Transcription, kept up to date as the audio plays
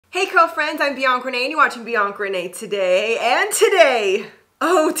girlfriends, I'm BiancaRenee and you're watching BiancaRenee Today. And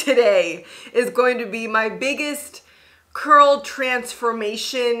today is going to be my biggest curl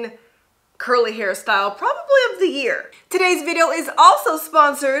transformation curly hairstyle probably of the year. Today's video is also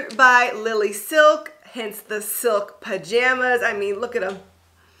sponsored by lilysilk, hence the silk pajamas. I mean, look at them.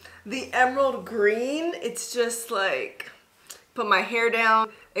 The emerald green, it's just like, put my hair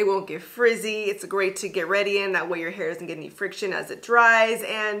down, it won't get frizzy. It's great to get ready in, that way your hair doesn't get any friction as it dries,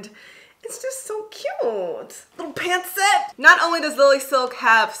 and it's just so cute. Little pants set. Not only does lilysilk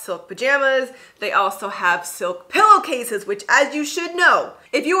have silk pajamas, they also have silk pillowcases, which, as you should know,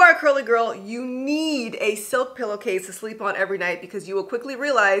 if you are a curly girl, you need a silk pillowcase to sleep on every night, because you will quickly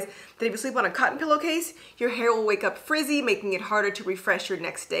realize that if you sleep on a cotton pillowcase, your hair will wake up frizzy, making it harder to refresh your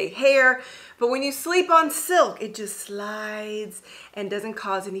next day hair. But when you sleep on silk, it just slides and doesn't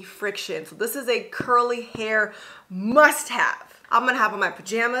cause any friction. So this is a curly hair must-have. I'm gonna have on my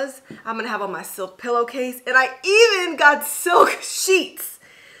pajamas, I'm gonna have on my silk pillowcase, and I even got silk sheets.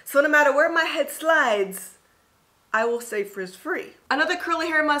 So no matter where my head slides, I will stay frizz-free. Another curly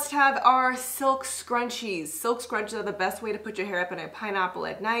hair must-have are silk scrunchies. Silk scrunchies are the best way to put your hair up in a pineapple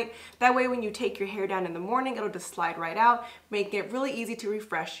at night. That way when you take your hair down in the morning, it'll just slide right out, making it really easy to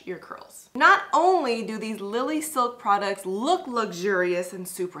refresh your curls. Not only do these lilysilk products look luxurious and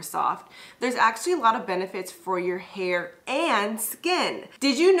super soft, there's actually a lot of benefits for your hair and skin.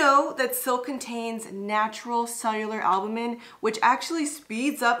 Did you know that silk contains natural cellular albumin, which actually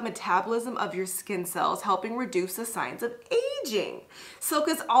speeds up metabolism of your skin cells, helping reduce the signs of aging? Silk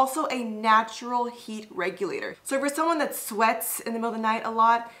is also a natural heat regulator. So if you're someone that sweats in the middle of the night a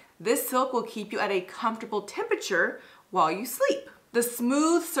lot, this silk will keep you at a comfortable temperature while you sleep. The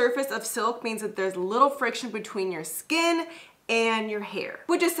smooth surface of silk means that there's little friction between your skin and your hair,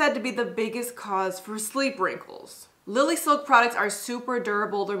 which is said to be the biggest cause for sleep wrinkles. lilysilk products are super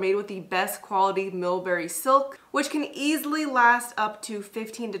durable. They're made with the best quality mulberry silk, which can easily last up to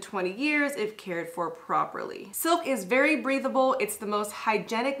 15 to 20 years if cared for properly. Silk is very breathable. It's the most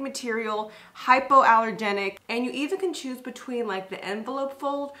hygienic material, hypoallergenic, and you even can choose between like the envelope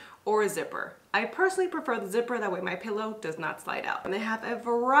fold or a zipper. I personally prefer the zipper, that way my pillow does not slide out. And they have a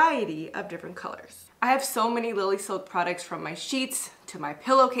variety of different colors. I have so many lilysilk products, from my sheets to my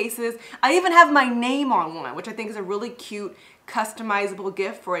pillowcases. I even have my name on one, which I think is a really cute customizable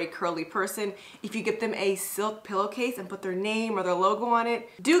gift for a curly person. If you get them a silk pillowcase and put their name or their logo on it,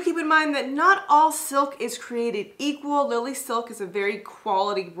 do keep in mind that not all silk is created equal. lilysilk is a very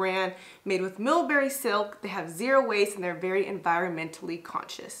quality brand made with mulberry silk. They have zero waste and they're very environmentally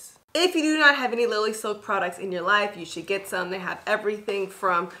conscious. If you do not have any lilysilk products in your life, you should get some. They have everything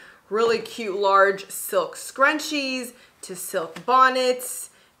from really cute large silk scrunchies to silk bonnets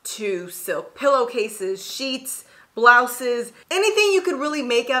to silk pillowcases, sheets, blouses, anything you could really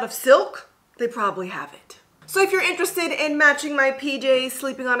make out of silk, they probably have it. So if you're interested in matching my PJs,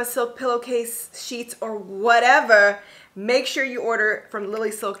 sleeping on a silk pillowcase, sheets, or whatever, make sure you order from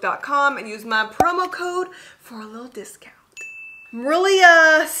lilysilk.com and use my promo code for a little discount. I'm really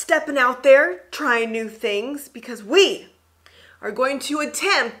stepping out there, trying new things, because we are going to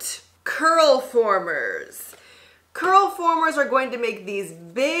attempt curl formers. Curl formers are going to make these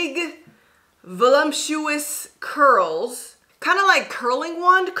big, voluptuous curls, kind of like curling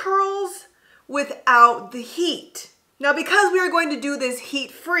wand curls without the heat. Now, because we are going to do this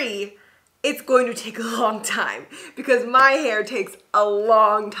heat-free, it's going to take a long time because my hair takes a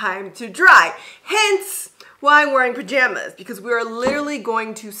long time to dry. Hence why I'm wearing pajamas, because we are literally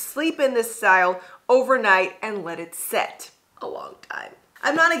going to sleep in this style overnight and let it set a long time.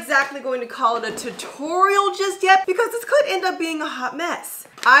 I'm not exactly going to call it a tutorial just yet because this could end up being a hot mess.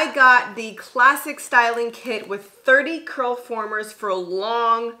 I got the classic styling kit with 30 curl formers for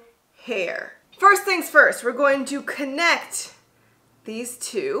long hair. First things first, we're going to connect these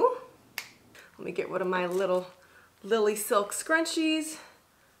two. Let me get rid of my little lilysilk scrunchies.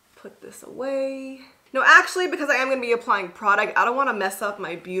 Put this away. No, actually, because I am going to be applying product, I don't want to mess up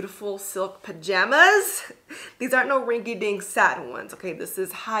my beautiful silk pajamas. These aren't no rinky-dink satin ones, okay? This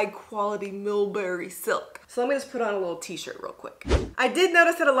is high-quality mulberry silk. So let me just put on a little t-shirt real quick. I did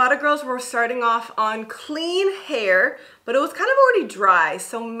notice that a lot of girls were starting off on clean hair, but it was kind of already dry.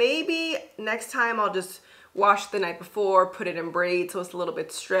 So maybe next time I'll just wash the night before, put it in braids so it's a little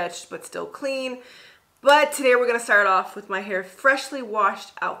bit stretched but still clean. But today we're gonna start off with my hair freshly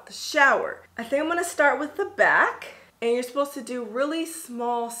washed out the shower. I think I'm gonna start with the back, and you're supposed to do really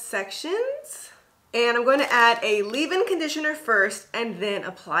small sections. And I'm going to add a leave-in conditioner first and then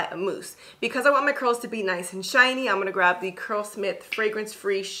apply a mousse. Because I want my curls to be nice and shiny, I'm gonna grab the Curlsmith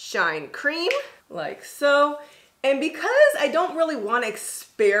fragrance-free Shine Cream, like so. And because I don't really want to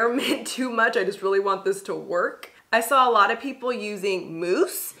experiment too much, I just really want this to work, I saw a lot of people using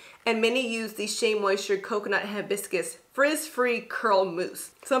mousse, and many use the Shea Moisture Coconut Hibiscus Frizz-Free Curl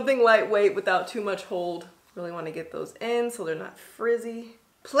Mousse. Something lightweight without too much hold. Really want to get those in so they're not frizzy.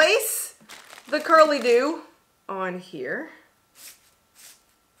 Place the curly do on here,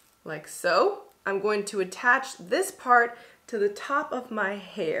 like so. I'm going to attach this part to the top of my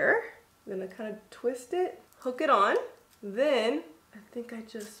hair. I'm gonna kind of twist it, hook it on. Then I think I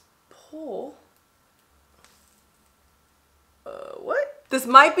just pull. What? This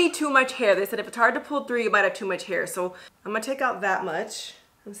might be too much hair. They said if it's hard to pull through, you might have too much hair. So I'm gonna take out that much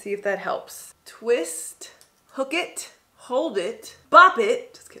and see if that helps. Twist, hook it, hold it, bop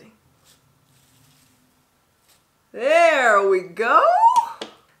it. Just kidding. There we go.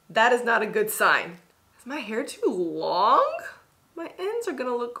 That is not a good sign. Is my hair too long? My ends are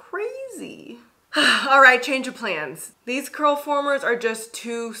gonna look crazy. All right, change of plans. These curl formers are just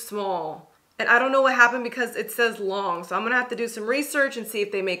too small. And I don't know what happened because it says long. So I'm gonna have to do some research and see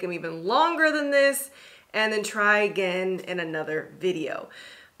if they make them even longer than this and then try again in another video.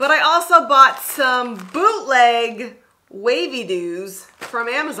 But I also bought some bootleg wavy doos from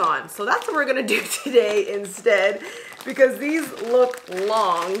Amazon. So that's what we're gonna do today instead, because these look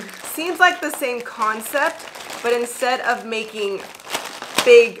long. Seems like the same concept, but instead of making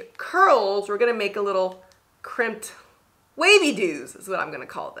big curls, we're gonna make a little crimped wavy doos is what I'm gonna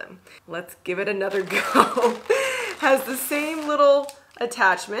call them. Let's give it another go. Has the same little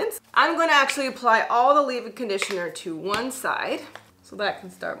attachments. I'm gonna actually apply all the leave-in conditioner to one side so that I can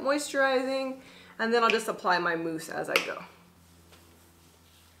start moisturizing, and then I'll just apply my mousse as I go.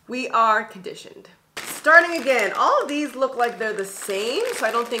 We are conditioned. Starting again, all of these look like they're the same, so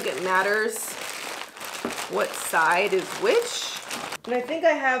I don't think it matters what side is which. And I think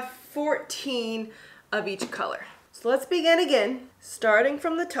I have 14 of each color. So let's begin again, starting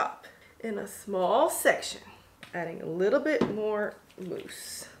from the top in a small section, adding a little bit more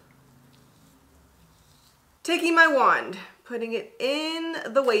mousse. Taking my wand, putting it in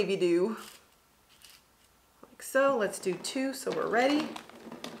the wavy do, like so. Let's do 2 so we're ready.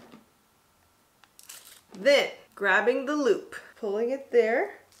 Then grabbing the loop, pulling it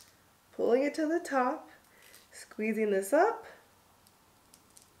there, pulling it to the top, squeezing this up.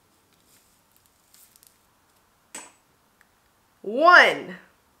 One.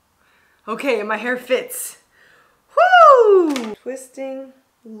 Okay, and my hair fits. Woo! Twisting,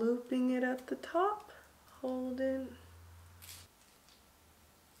 looping it at the top, holding.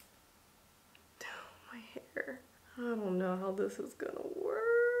 Down my hair. I don't know how this is gonna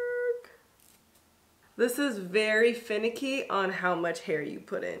work. This is very finicky on how much hair you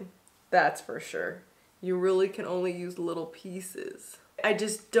put in. That's for sure. You really can only use little pieces. I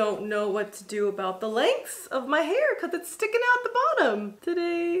just don't know what to do about the lengths of my hair because it's sticking out the bottom.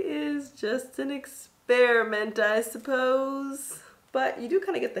 Today is just an experiment, I suppose. But you do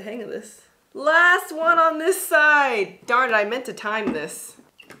kind of get the hang of this. Last one on this side. Darn it, I meant to time this.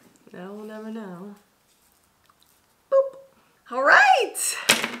 Now we'll never know. Boop. All right.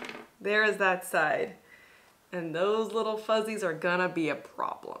 There is that side. And those little fuzzies are gonna be a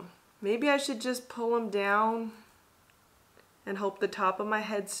problem. Maybe I should just pull them down and hope the top of my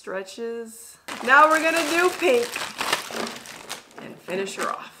head stretches. Now we're gonna do pink and finish her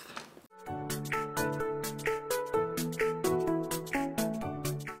off.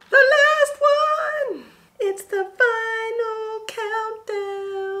 The last one! It's the final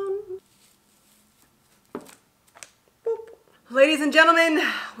countdown. Boop. Ladies and gentlemen,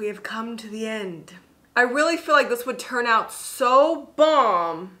 we have come to the end. I really feel like this would turn out so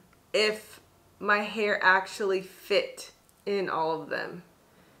bomb if my hair actually fit in all of them,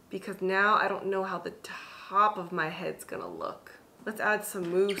 because now I don't know how the top of my head's gonna look. Let's add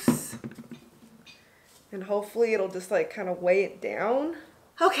some mousse and hopefully it'll just like kind of weigh it down.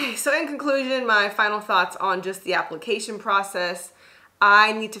 Okay, so in conclusion, my final thoughts on just the application process.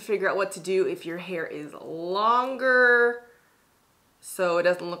 I need to figure out what to do if your hair is longer so it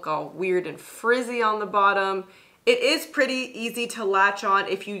doesn't look all weird and frizzy on the bottom. It is pretty easy to latch on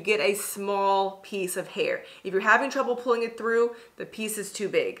if you get a small piece of hair. If you're having trouble pulling it through, the piece is too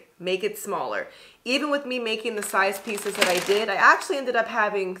big. Make it smaller. Even with me making the size pieces that I did, I actually ended up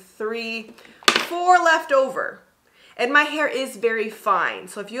having 3, 4 left over. And my hair is very fine.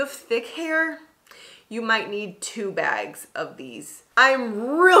 So if you have thick hair, you might need 2 bags of these.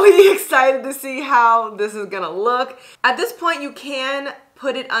 I'm really excited to see how this is gonna look. At this point, you can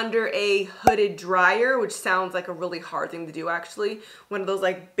put it under a hooded dryer, which sounds like a really hard thing to do actually. One of those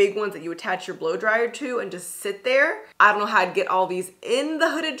like big ones that you attach your blow dryer to and just sit there. I don't know how to get all these in the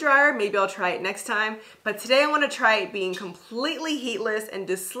hooded dryer. Maybe I'll try it next time. But today I want to try it being completely heatless and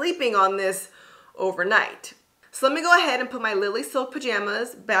just sleeping on this overnight. So let me go ahead and put my lilysilk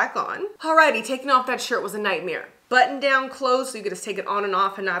pajamas back on. Alrighty, taking off that shirt was a nightmare. Button down clothes so you can just take it on and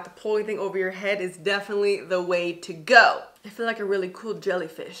off and not have to pull anything over your head is definitely the way to go. I feel like a really cool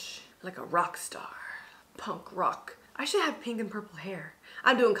jellyfish, like a rock star, punk rock. I should have pink and purple hair.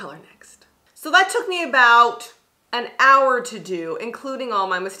 I'm doing color next. So that took me about an hour to do, including all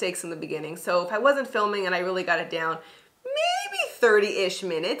my mistakes in the beginning. So if I wasn't filming and I really got it down, maybe 30-ish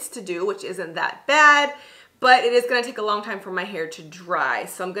minutes to do, which isn't that bad. But it is gonna take a long time for my hair to dry.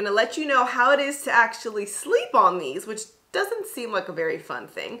 So I'm gonna let you know how it is to actually sleep on these, which doesn't seem like a very fun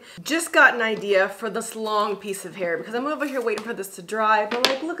thing. Just got an idea for this long piece of hair because I'm over here waiting for this to dry, but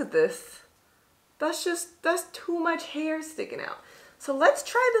like, look at this. That's too much hair sticking out. So let's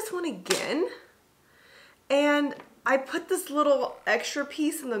try this one again. And I put this little extra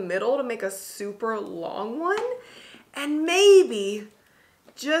piece in the middle to make a super long one. And maybe,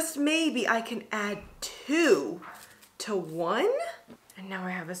 just maybe, I can add 2 to 1. And now I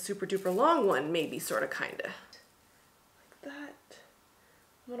have a super duper long one, maybe, sorta, kinda. Like that.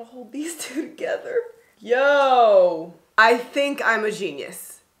 I'm gonna hold these two together. Yo! I think I'm a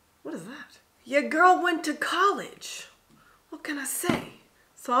genius. What is that? Your girl went to college. What can I say?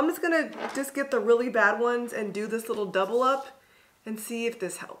 So I'm just gonna get the really bad ones and do this little double up and see if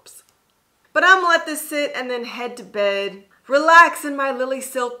this helps. But I'm gonna let this sit and then head to bed, relax in my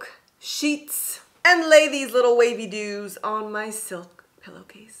lilysilk sheets, and lay these little wavy dews on my silk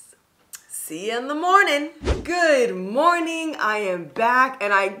pillowcase. See you in the morning. Good morning, I am back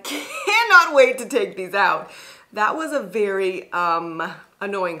and I cannot wait to take these out. That was a very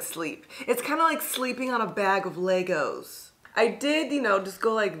annoying sleep. It's kind of like sleeping on a bag of Legos. I did, you know, just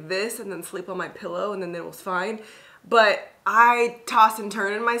go like this and then sleep on my pillow and then it was fine. But I toss and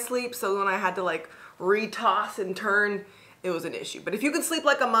turn in my sleep, so when I had to like re-toss and turn, it was an issue. But if you can sleep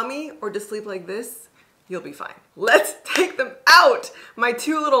like a mummy or just sleep like this, you'll be fine. Let's take them out. My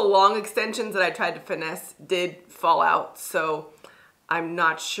 2 little long extensions that I tried to finesse did fall out, so I'm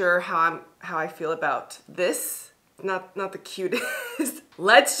not sure how I feel about this. Not the cutest.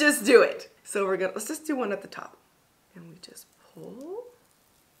 Let's just do it. So let's just do one at the top. And we just pull.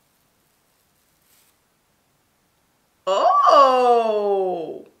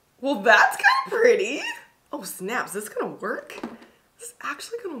 Oh, well that's kind of pretty. Oh snaps, is this gonna work? Is this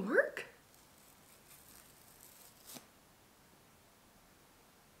actually gonna work?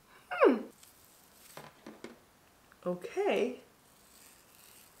 Okay.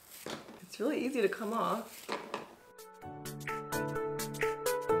 It's really easy to come off.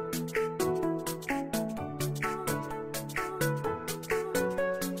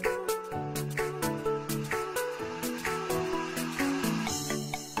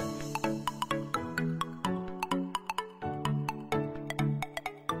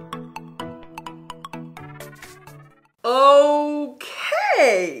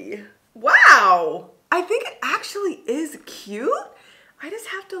 Okay, wow. I think it actually is cute. I just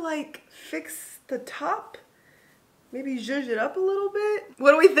have to like fix the top, maybe zhuzh it up a little bit.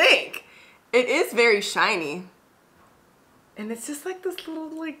 What do we think? It is very shiny. And it's just like this little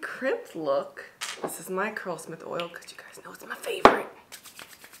like crimped look. This is my Curlsmith oil because you guys know it's my favorite.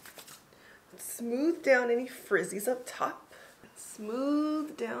 Let's smooth down any frizzies up top.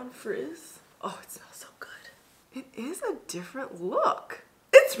 Smooth down frizz. Oh, it smells so good. It is a different look.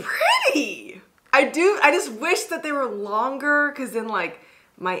 It's pretty. I just wish that they were longer because then like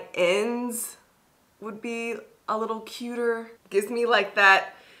my ends would be a little cuter. Gives me like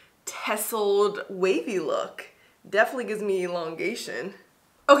that tesseled wavy look. Definitely gives me elongation.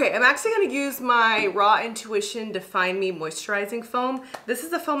 Okay, I'm actually gonna use my Raw Intuition Define Me Moisturizing Foam. This is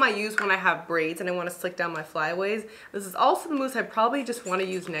the foam I use when I have braids and I wanna slick down my flyaways. This is also the mousse I probably just wanna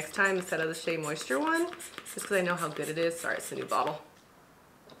use next time instead of the Shea Moisture one, just because I know how good it is. Sorry, it's a new bottle.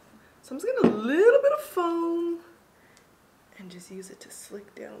 So I'm just gonna a little bit of foam and just use it to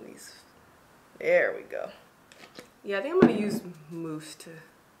slick down these. There we go. Yeah, I think I'm gonna use mousse to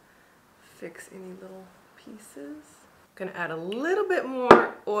fix any little pieces. Gonna add a little bit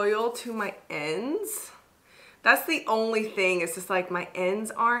more oil to my ends. That's the only thing, it's just like my ends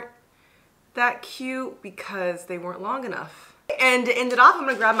aren't that cute because they weren't long enough. And to end it off, I'm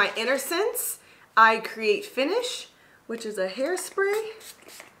gonna grab my Inner Sense I Create Finish, which is a hairspray,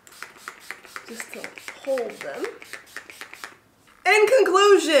 just to hold them. In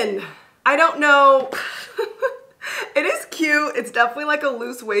conclusion, I don't know It is cute. It's definitely like a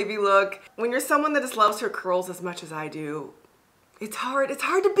loose wavy look. When you're someone that just loves her curls as much as I do, it's hard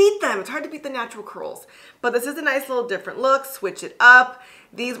to beat them. It's hard to beat the natural curls. But this is a nice little different look. Switch it up.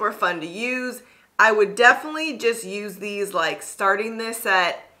 These were fun to use. I would definitely just use these like starting this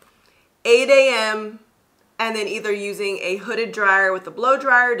at 8 a.m. and then either using a hooded dryer with a blow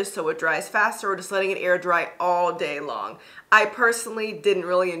dryer just so it dries faster, or just letting it air dry all day long. I personally didn't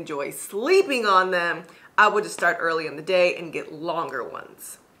really enjoy sleeping on them. I would just start early in the day and get longer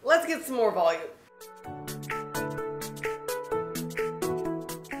ones. Let's get some more volume.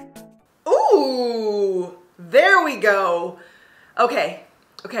 Ooh, there we go. Okay,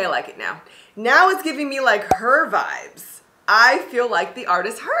 I like it now. Now it's giving me like her vibes. I feel like the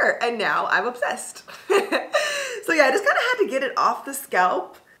artist her, and now I'm obsessed. So yeah, I just kind of had to get it off the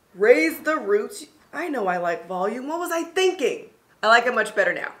scalp, raise the roots. I know I like volume. What was I thinking? I like it much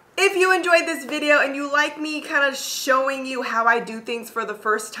better now. If you enjoyed this video and you like me kind of showing you how I do things for the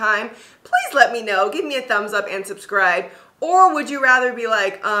first time, please let me know. Give me a thumbs up and subscribe. Or would you rather be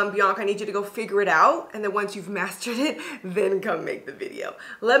like, Bianca, I need you to go figure it out, and then once you've mastered it, then come make the video.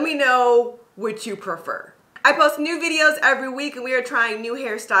 Let me know which you prefer. I post new videos every week, and we are trying new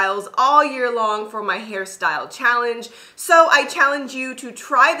hairstyles all year long for my hairstyle challenge. So I challenge you to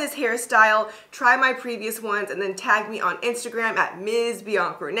try this hairstyle, try my previous ones, and then tag me on Instagram at Ms.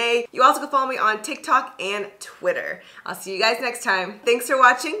 Bianca Renee. You also can follow me on TikTok and Twitter. I'll see you guys next time. Thanks for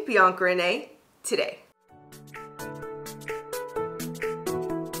watching Bianca Renee Today.